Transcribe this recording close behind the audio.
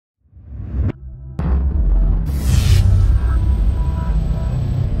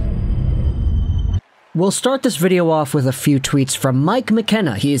We'll start this video off with a few tweets from Mike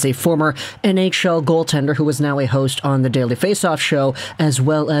McKenna. He is a former NHL goaltender who is now a host on the Daily Faceoff show, as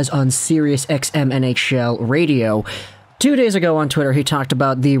well as on Sirius XM NHL radio. 2 days ago on Twitter, he talked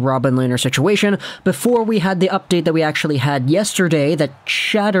about the Robin Lehner situation before we had the update that we actually had yesterday that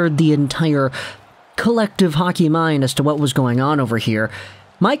shattered the entire collective hockey mind as to what was going on over here.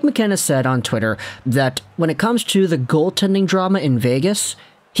 Mike McKenna said on Twitter that when it comes to the goaltending drama in Vegas,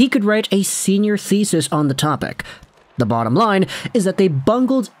 he could write a senior thesis on the topic. The bottom line is that they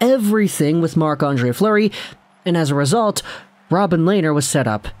bungled everything with Marc-Andre Fleury, and as a result, Robin Lehner was set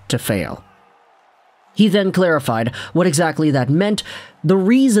up to fail. He then clarified what exactly that meant. The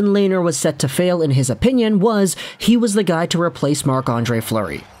reason Lehner was set to fail, in his opinion, was he was the guy to replace Marc-Andre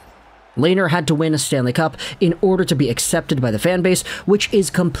Fleury. Lehner had to win a Stanley Cup in order to be accepted by the fanbase, which is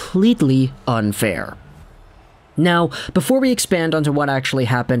completely unfair. Now, before we expand onto what actually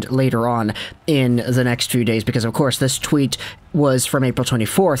happened later on in the next few days, because of course this tweet was from April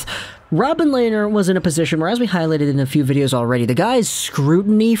 24th, Robin Lehner was in a position where, as we highlighted in a few videos already, the guy's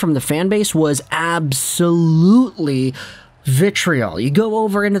scrutiny from the fanbase was absolutely vitriol. You go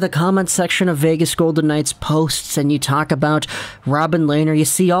over into the comments section of Vegas Golden Knights posts and you talk about Robin Lehner, you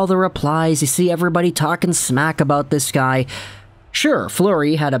see all the replies, you see everybody talking smack about this guy. Sure,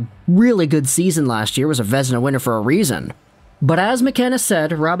 Fleury had a really good season last year, was a Vezina winner for a reason. But as McKenna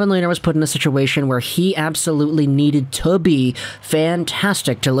said, Robin Lehner was put in a situation where he absolutely needed to be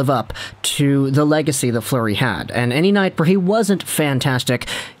fantastic to live up to the legacy that Fleury had. And any night where he wasn't fantastic,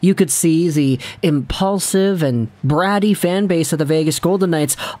 you could see the impulsive and bratty fan base of the Vegas Golden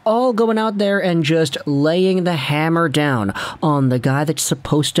Knights all going out there and just laying the hammer down on the guy that's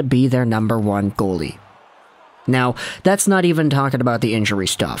supposed to be their #1 goalie. Now, that's not even talking about the injury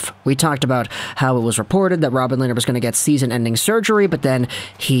stuff. We talked about how it was reported that Robin Lehner was going to get season-ending surgery, but then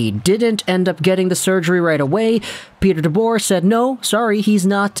he didn't end up getting the surgery right away. Peter DeBoer said, no, sorry, he's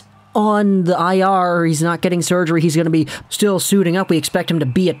not on the IR, he's not getting surgery, he's going to be still suiting up. We expect him to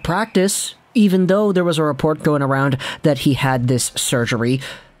be at practice, even though there was a report going around that he had this surgery.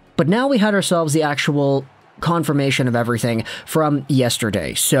 But now we had ourselves the actual confirmation of everything from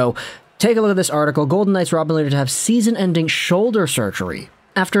yesterday. So, take a look at this article. Golden Knights Robin Lehner to have season-ending shoulder surgery.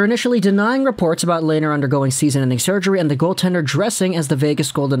 After initially denying reports about Lehner undergoing season-ending surgery and the goaltender dressing as the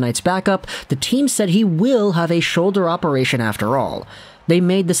Vegas Golden Knights backup, the team said he will have a shoulder operation after all. They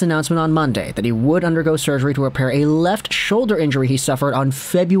made this announcement on Monday that he would undergo surgery to repair a left shoulder injury he suffered on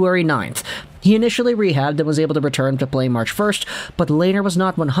February 9th. He initially rehabbed and was able to return to play March 1st, but Lehner was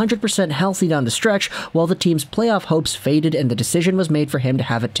not 100% healthy down the stretch while the team's playoff hopes faded and the decision was made for him to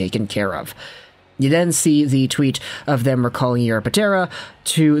have it taken care of. You then see the tweet of them recalling Jiri Patera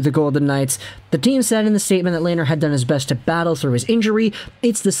to the Golden Knights. The team said in the statement that Lehner had done his best to battle through his injury.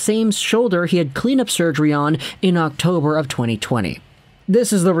 It's the same shoulder he had cleanup surgery on in October of 2020.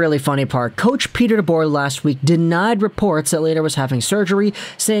 This is the really funny part. Coach Peter DeBoer last week denied reports that Lehner was having surgery,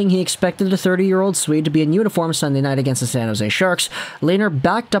 saying he expected the 30-year-old Swede to be in uniform Sunday night against the San Jose Sharks. Lehner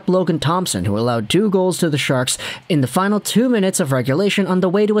backed up Logan Thompson, who allowed 2 goals to the Sharks in the final 2 minutes of regulation on the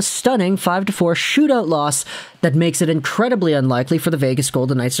way to a stunning 5-4 shootout loss that makes it incredibly unlikely for the Vegas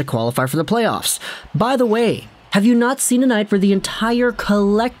Golden Knights to qualify for the playoffs. By the way, have you not seen a night where the entire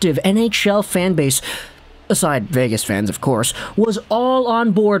collective NHL fanbase, aside Vegas fans, of course, was all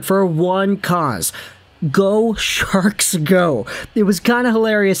on board for one cause? Go Sharks, go. It was kind of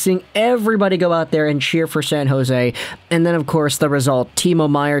hilarious seeing everybody go out there and cheer for San Jose. And then, of course, the result, Timo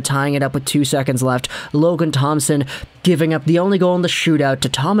Meier tying it up with 2 seconds left, Logan Thompson giving up the only goal in the shootout to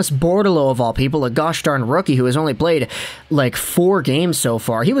Thomas Bordeleau, of all people, a gosh darn rookie who has only played like 4 games so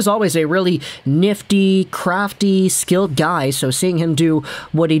far. He was always a really nifty, crafty, skilled guy, so seeing him do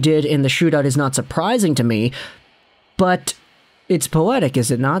what he did in the shootout is not surprising to me. But it's poetic,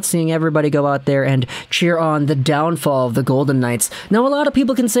 is it not? Seeing everybody go out there and cheer on the downfall of the Golden Knights. Now, a lot of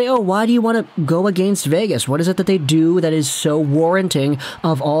people can say, oh, why do you want to go against Vegas? What is it that they do that is so warranting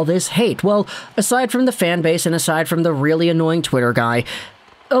of all this hate? Well, aside from the fan base and aside from the really annoying Twitter guy,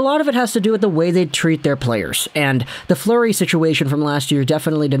 a lot of it has to do with the way they treat their players, and the Fleury situation from last year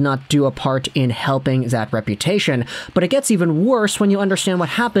definitely did not do a part in helping that reputation, but it gets even worse when you understand what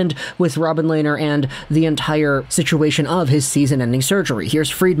happened with Robin Lehner and the entire situation of his season-ending surgery. Here's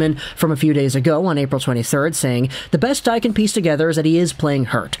Friedman from a few days ago on April 23rd saying, "The best I can piece together is that he is playing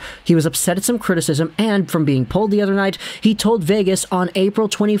hurt. He was upset at some criticism, and from being pulled the other night, he told Vegas on April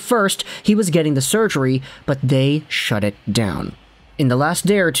 21st he was getting the surgery, but they shut it down. In the last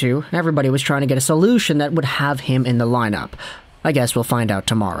day or two, everybody was trying to get a solution that would have him in the lineup. I guess we'll find out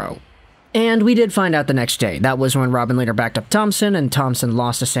tomorrow." And we did find out the next day. That was when Robin Lehner backed up Thompson, and Thompson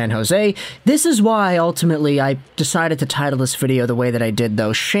lost to San Jose. This is why, ultimately, I decided to title this video the way that I did,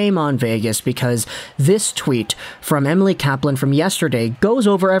 though. Shame on Vegas, because this tweet from Emily Kaplan from yesterday goes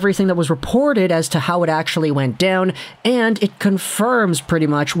over everything that was reported as to how it actually went down, and it confirms pretty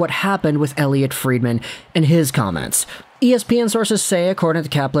much what happened with Elliot Friedman and his comments. ESPN sources say, according to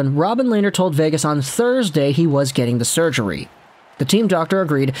Kaplan, Robin Lehner told Vegas on Thursday he was getting the surgery. The team doctor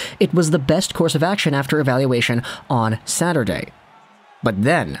agreed it was the best course of action after evaluation on Saturday. But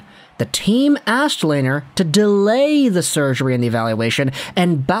then, the team asked Lehner to delay the surgery and the evaluation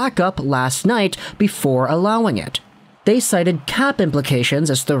and back up last night before allowing it. They cited cap implications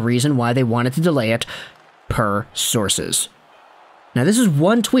as the reason why they wanted to delay it, per sources. Now, this is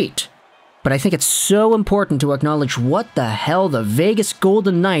one tweet, but I think it's so important to acknowledge what the hell the Vegas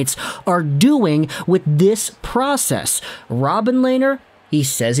Golden Knights are doing with this process. Robin Lehner, he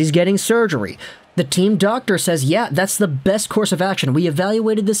says he's getting surgery. The team doctor says, yeah, that's the best course of action. We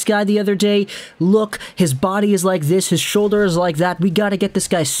evaluated this guy the other day. Look, his body is like this, his shoulder is like that. We gotta get this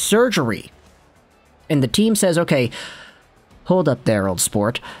guy surgery. And the team says, okay, hold up there, old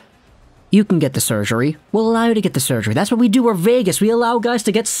sport. You can get the surgery. We'll allow you to get the surgery. That's what we do. We're Vegas. We allow guys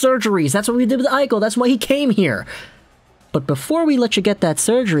to get surgeries. That's what we did with Eichel. That's why he came here. But before we let you get that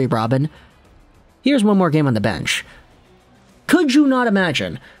surgery, Robin, here's one more game on the bench. Could you not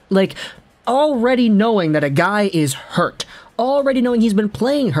imagine, like, already knowing that a guy is hurt, already knowing he's been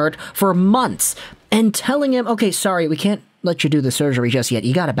playing hurt for months, and telling him, okay, sorry, we can't let you do the surgery just yet.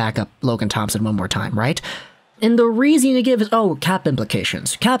 You got to back up Logan Thompson one more time, right? And the reason you give is, oh, cap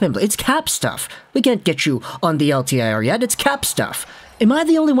implications. It's cap stuff. We can't get you on the LTIR yet. It's cap stuff. Am I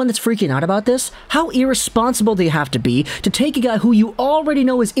the only one that's freaking out about this? How irresponsible do you have to be to take a guy who you already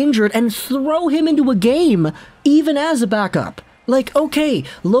know is injured and throw him into a game, even as a backup? Like, okay,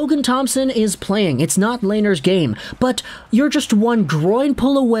 Logan Thompson is playing. It's not Lehner's game. But you're just one groin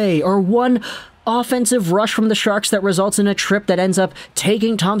pull away or one offensive rush from the Sharks that results in a trip that ends up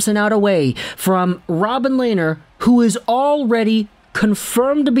taking Thompson out away from Robin Lehner, who is already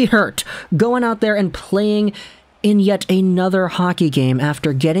confirmed to be hurt, going out there and playing in yet another hockey game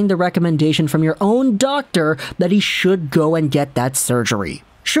after getting the recommendation from your own doctor that he should go and get that surgery.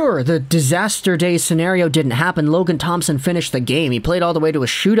 Sure, the disaster day scenario didn't happen. Logan Thompson finished the game. He played all the way to a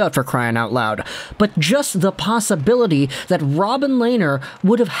shootout, for crying out loud. But just the possibility that Robin Lehner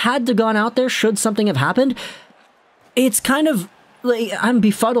would have had to gone out there should something have happened, it's kind of, like, I'm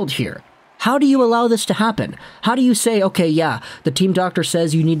befuddled here. How do you allow this to happen? How do you say, okay, yeah, the team doctor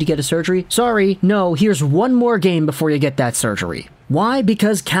says you need to get a surgery? Sorry, no, here's one more game before you get that surgery. Why?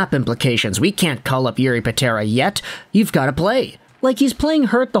 Because cap implications. We can't call up Yuri Patera yet. You've got to play. Like, he's playing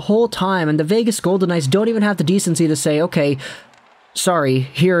hurt the whole time, and the Vegas Golden Knights don't even have the decency to say, okay, sorry,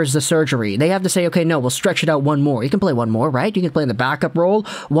 here's the surgery. They have to say, okay, no, we'll stretch it out one more. You can play one more, right? You can play in the backup role,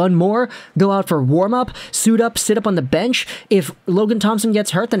 one more, go out for warm-up, suit up, sit up on the bench. If Logan Thompson gets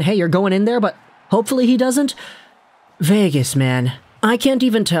hurt, then hey, you're going in there, but hopefully he doesn't. Vegas, man. I can't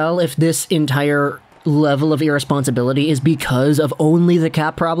even tell if this entire level of irresponsibility is because of only the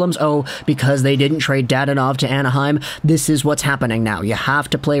cap problems. Oh, because they didn't trade Dadonov to Anaheim. This is what's happening now. You have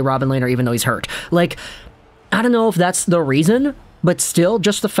to play Robin Lehner even though he's hurt. Like, I don't know if that's the reason, but still,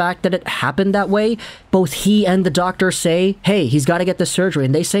 just the fact that it happened that way, both he and the doctor say, hey, he's got to get the surgery,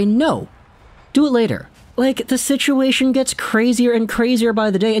 and they say, no, do it later. Like, the situation gets crazier and crazier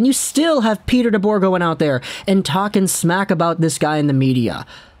by the day, and you still have Peter DeBoer going out there and talking smack about this guy in the media.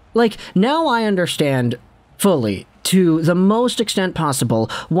 Like, now I understand fully, to the most extent possible,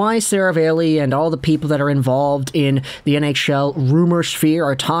 why Saravalli and all the people that are involved in the NHL rumor sphere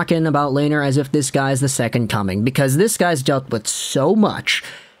are talking about Lehner as if this guy's the second coming, because this guy's dealt with so much,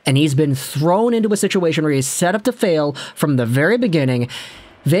 and he's been thrown into a situation where he's set up to fail from the very beginning.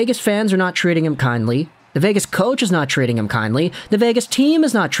 Vegas fans are not treating him kindly. The Vegas coach is not treating him kindly. The Vegas team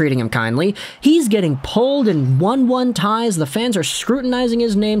is not treating him kindly. He's getting pulled in 1-1 ties. The fans are scrutinizing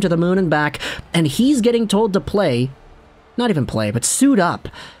his name to the moon and back, and he's getting told to play, not even play, but suit up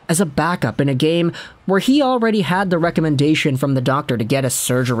as a backup in a game where he already had the recommendation from the doctor to get a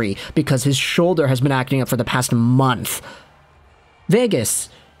surgery because his shoulder has been acting up for the past month. Vegas,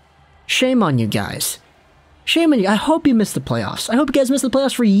 shame on you guys. Shame on you. I hope you missed the playoffs. I hope you guys missed the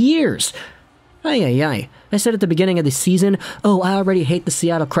playoffs for years. Ay. I said at the beginning of the season, oh, I already hate the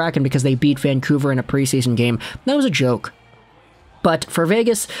Seattle Kraken because they beat Vancouver in a preseason game. That was a joke. But for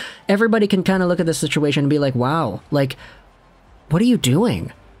Vegas, everybody can kind of look at this situation and be like, wow, like, what are you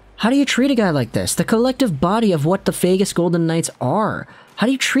doing? How do you treat a guy like this? The collective body of what the Vegas Golden Knights are. How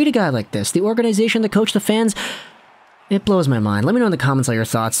do you treat a guy like this? The organization, the coach, the fans. It blows my mind. Let me know in the comments all your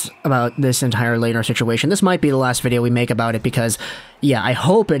thoughts about this entire Lehner situation. This might be the last video we make about it because, yeah, I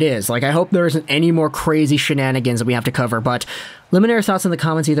hope it is. Like, I hope there isn't any more crazy shenanigans that we have to cover, but let me know your thoughts in the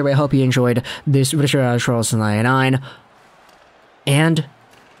comments either way. I hope you enjoyed this video, and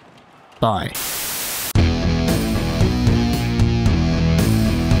bye.